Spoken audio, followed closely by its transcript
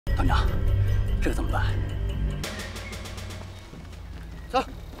团长，这可怎么办？走。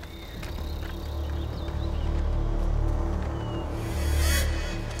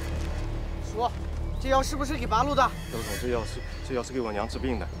叔，这药是不是给八路的？刘总，这药是给我娘治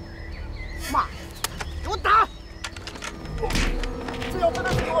病的。妈，给我打！这药真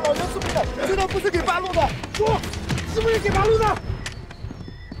的是给我老娘治病的，绝对不是给八路的。说，是不是给八路的？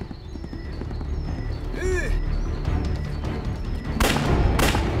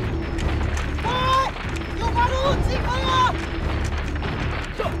哎，有八路集合了！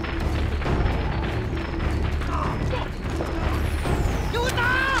走！给我打！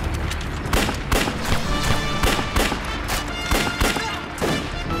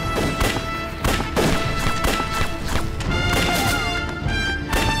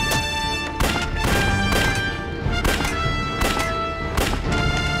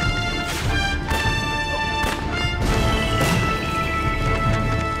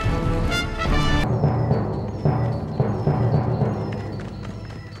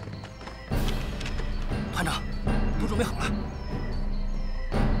 团长，都准备好了。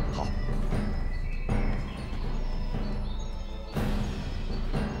好。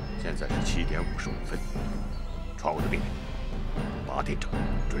现在是7点55分，传我的命令，8点整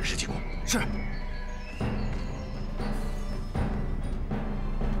准时进攻。是。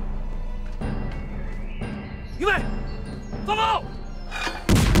预备，放炮！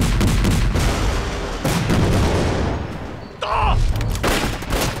打！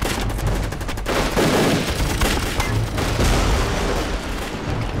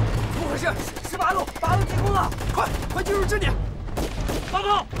 是八路进攻了！快进入支点，放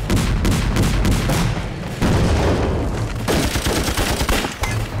炮！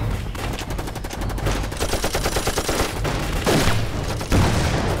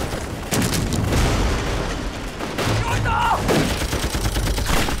给我打！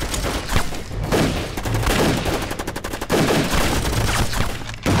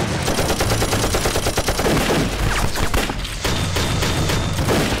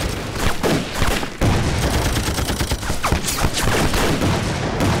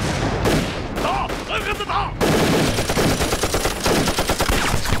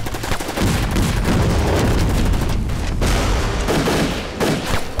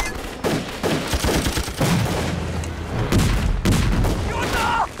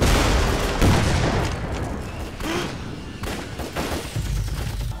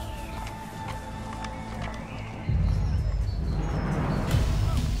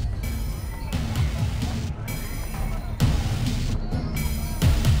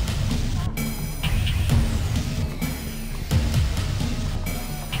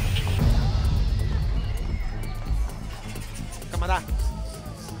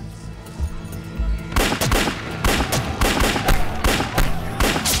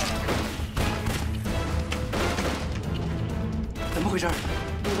怎么回事？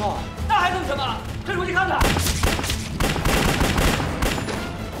不知道。那还等什么？快出去看看！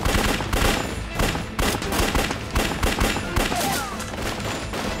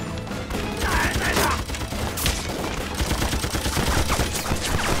在这！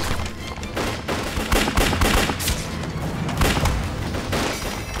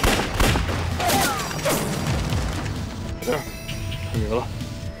这儿，你了，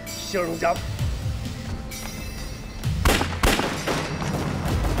小龙家。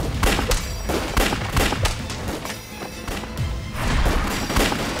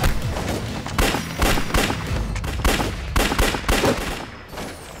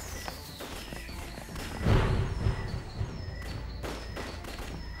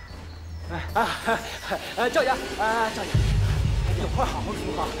 赵爷，赵爷，有话好好说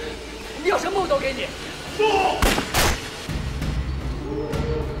哈，你有什么我都给你。不。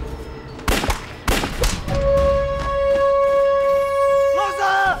老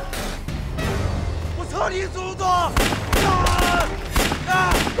三，我撤离祖宗！老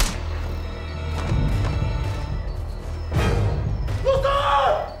三！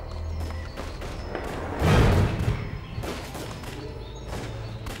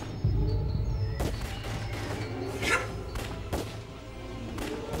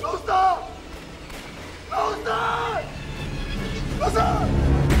 老三！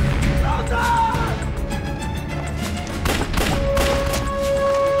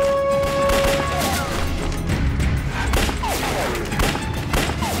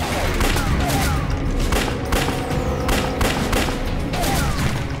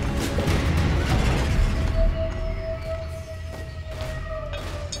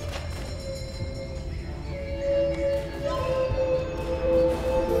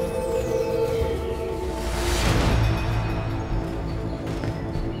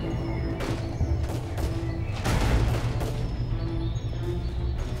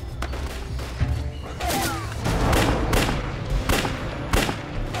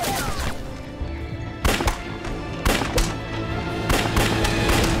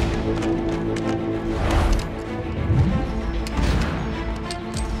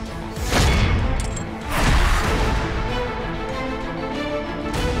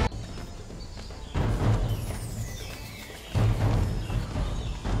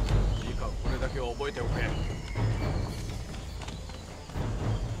えておけ。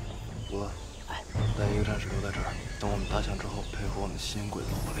哥，带一个战士留在这儿，等我们打响之后，配合我们吸引鬼子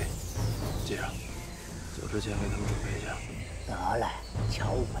火力。记着，走之前给他们准备一下。得嘞，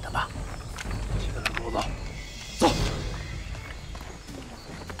瞧我的吧。起来，跟我走。走。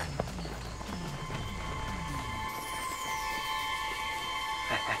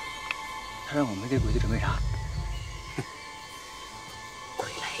哎，他让我们给鬼子准备啥？鬼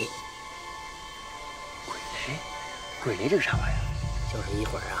雷。鬼雷？鬼雷这是啥玩意儿？就是一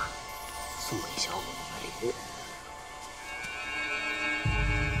会儿啊，送给小鬼子的礼物。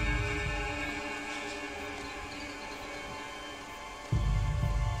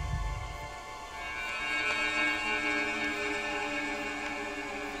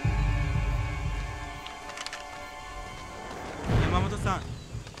山本さん、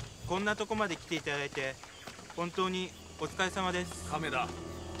こんなとこまで来ていただいて本当にお疲れ様です。亀田、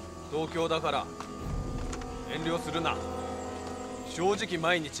同郷だから遠慮するな。正直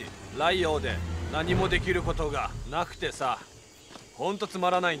毎日ライオーで何もできることがなくてさ、ほんとつま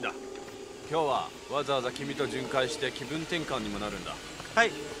らないんだ。今日はわざわざ君と巡回して気分転換にもなるんだ。は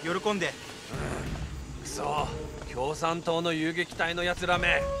い、喜んで。くそ、共産党の遊撃隊のやつら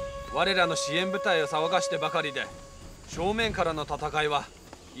め、我らの支援部隊を騒がしてばかりで正面からの戦いは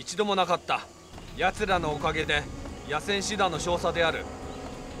一度もなかった。奴らのおかげで野戦師団の少佐である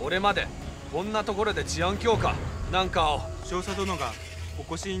俺までこんなところで治安強化なんかを。少佐殿が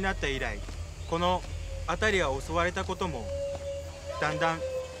お越しになった以来、この辺りが襲われたこともだんだん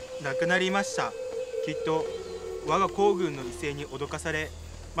なくなりました。きっと我が皇軍の威勢に脅かされ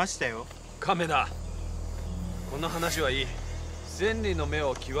ましたよ。亀田、この話はいい。千里の目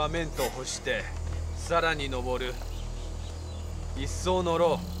を極めんと欲してさらに登る、一層乗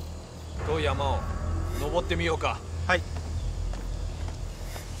ろうと山を登ってみようか。はい。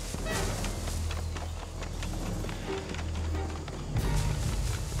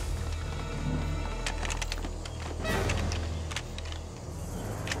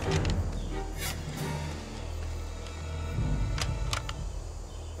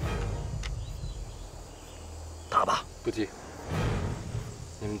打吧，不急。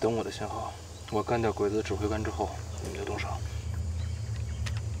你们等我的信号，我干掉鬼子指挥官之后，你们就动手。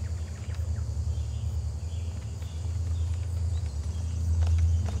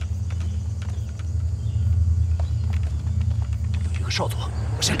有一个少佐，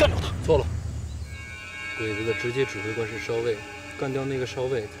我先干掉他。错了，鬼子的直接指挥官是少尉，干掉那个少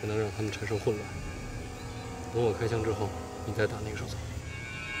尉才能让他们产生混乱。等我开枪之后，你再打那个少佐。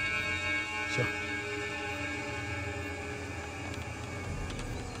行。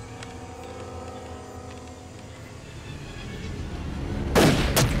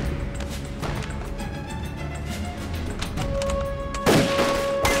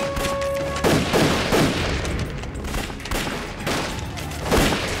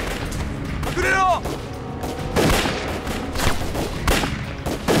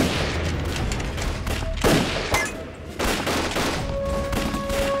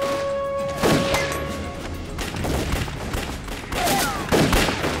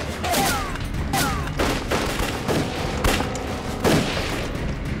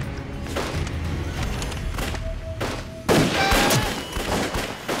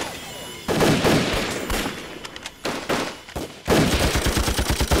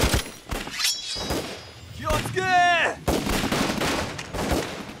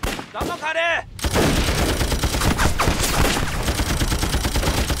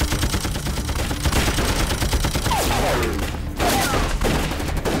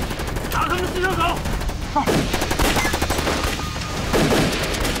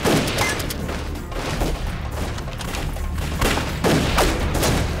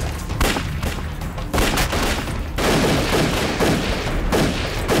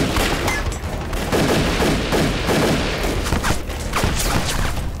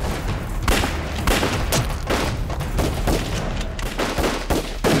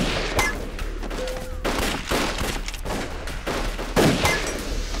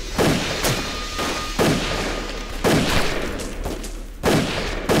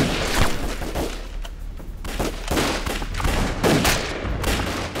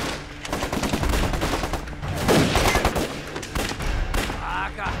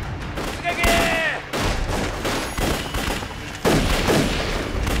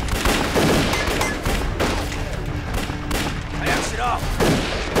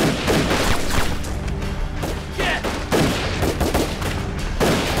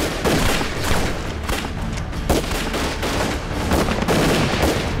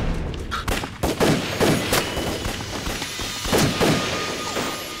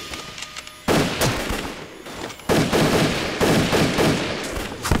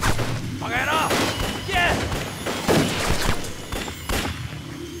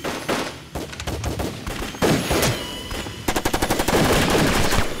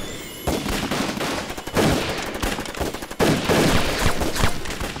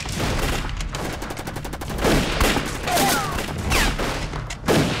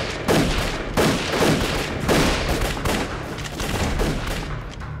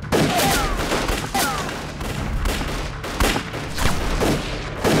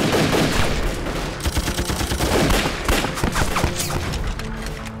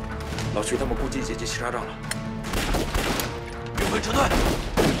进阶级齐杀仗了，迂回撤退。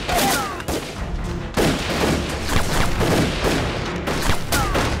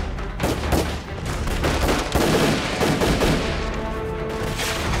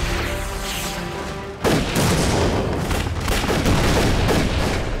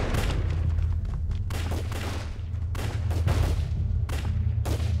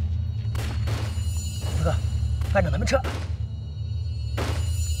四哥，按照咱们撤。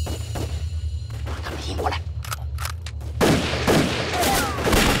 过来！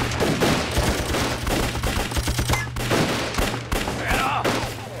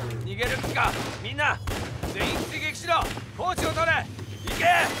逃げる気か？みんな全員追撃しろ！コーチを取れ！行け！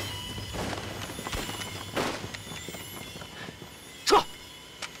撤！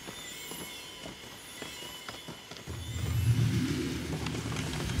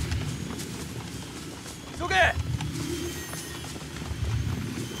急げ！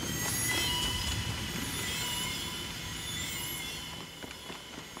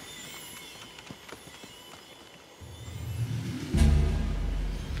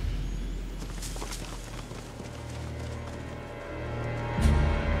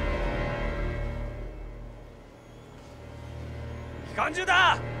 機関銃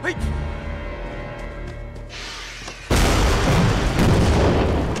だ！はい。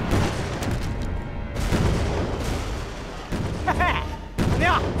嘿嘿，怎么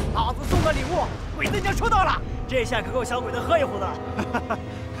样？老子送的礼物，鬼子已经收到了。这下可够小鬼子喝一壶的了。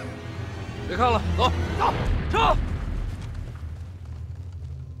别看了，走，走，撤！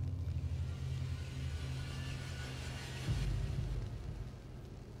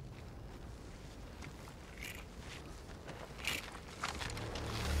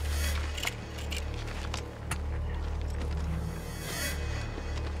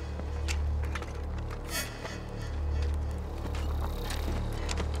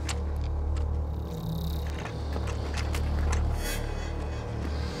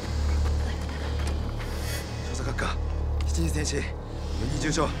 7人戦死、4人重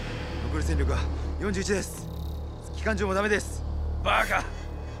傷、残る戦力は41です。機関銃もダメです。バカ！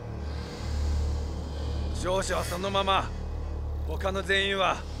少将はそのまま、他の全員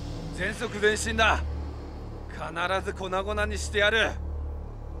は全速前進だ。必ず粉々にしてやる。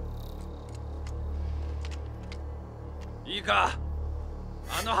いいか、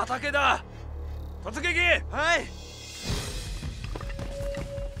あの畑だ。突撃！はい。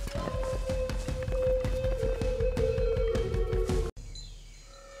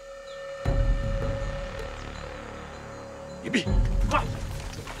 一臂，快！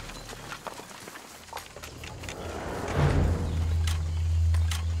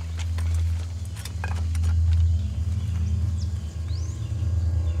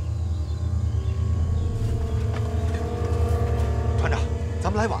团长，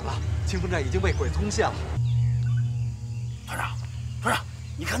咱们来晚了，清风寨已经被鬼子攻陷了。团长，团长，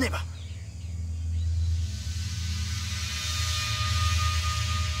你看那边。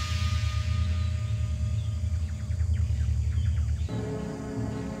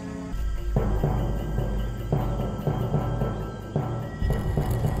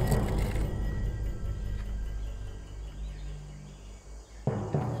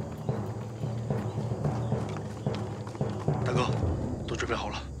 大哥，都准备好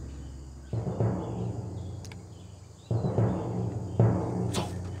了。走。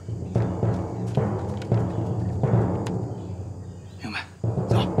明白。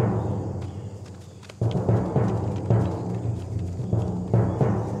走。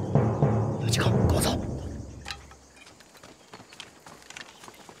你们几个跟我走。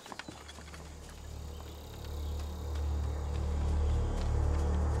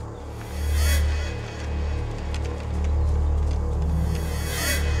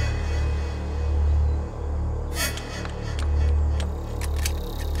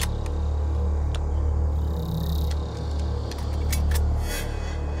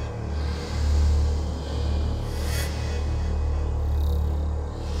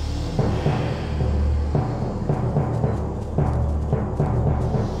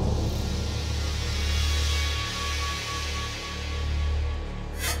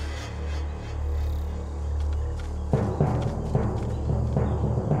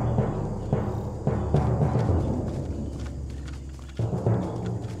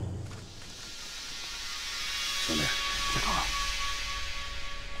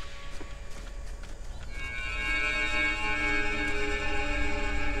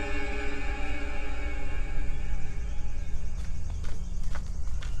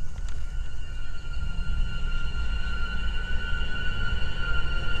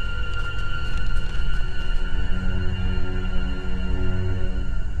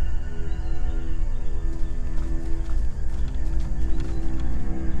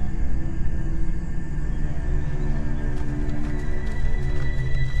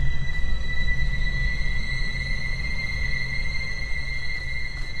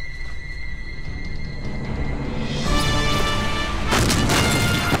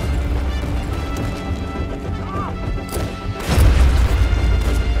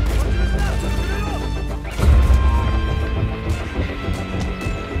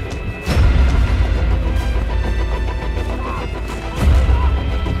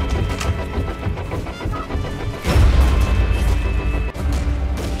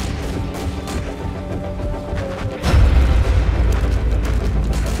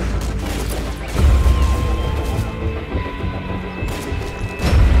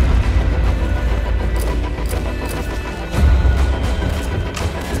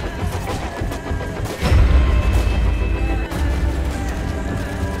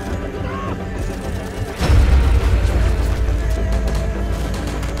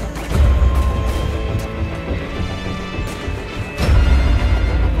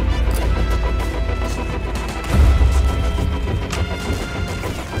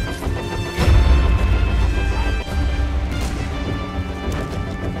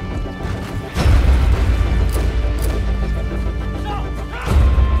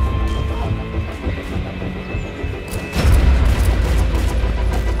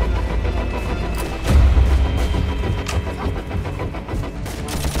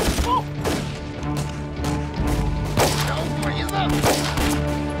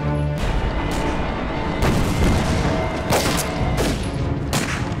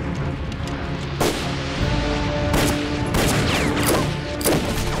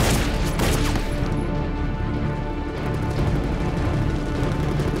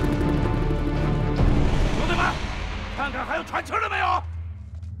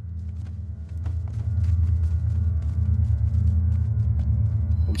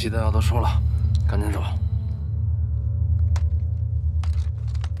武器弹药都收了，赶紧走。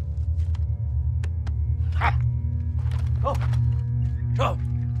走，撤，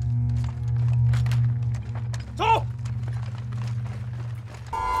走。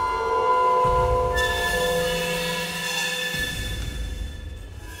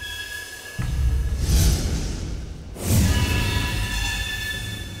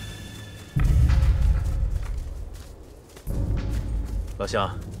 老乡，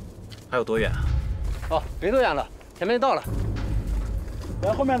还有多远啊？哦，没多远了，前面就到了。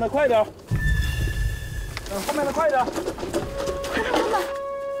来，后面的快点。后面的快点。快点，慢慢。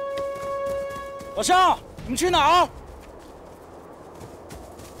老乡，你们去哪儿？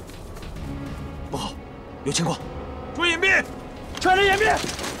不好，有情况！注意隐蔽，全力隐蔽！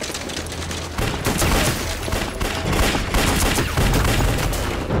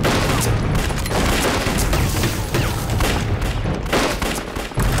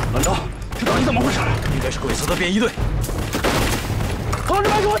蓝刀，这到底怎么回事？应该是鬼子的便衣队。同志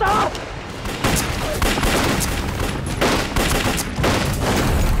们，给我打！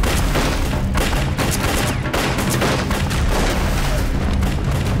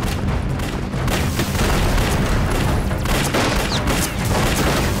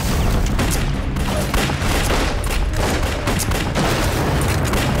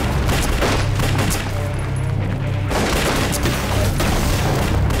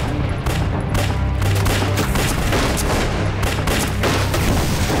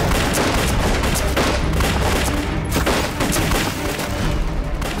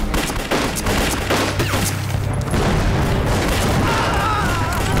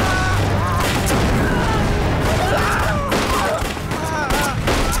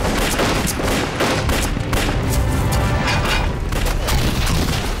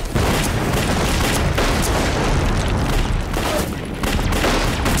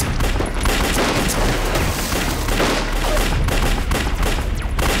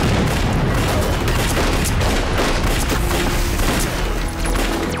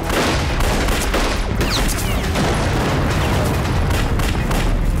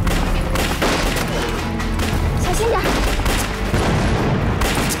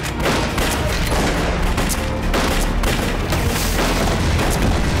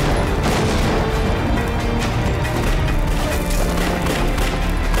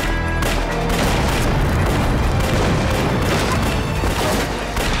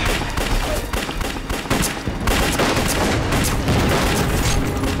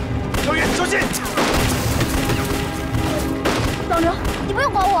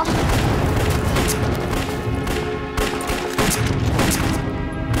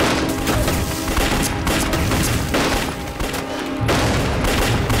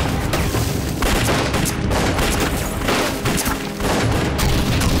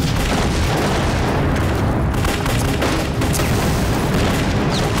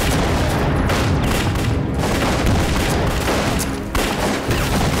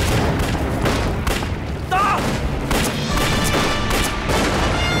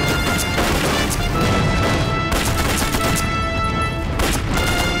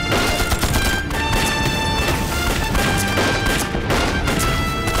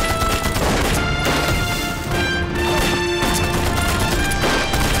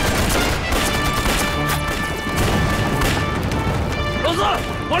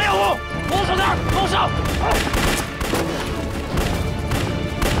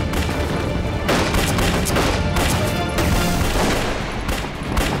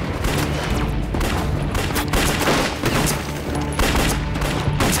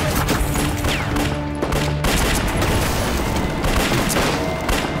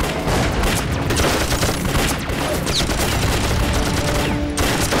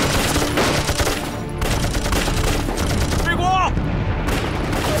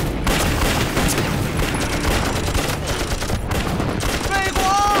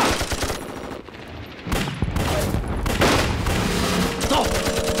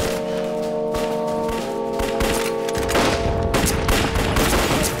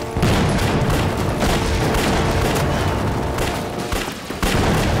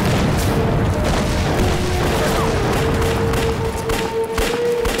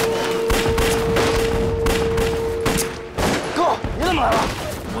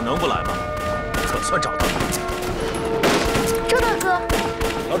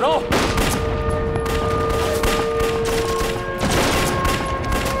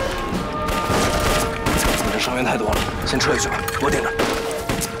 伤员太多了，先撤下去吧，我顶着。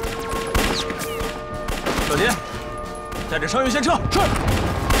小杰，带着伤员先撤。是。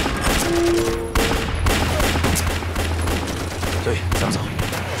对，咱们走。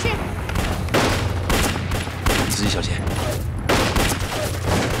自己小心。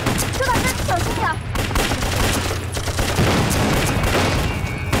周老师，小心点！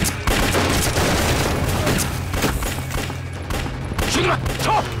兄弟们，撤！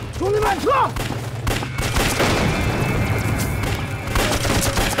兄弟们，撤！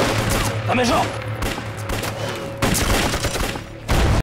咱们上！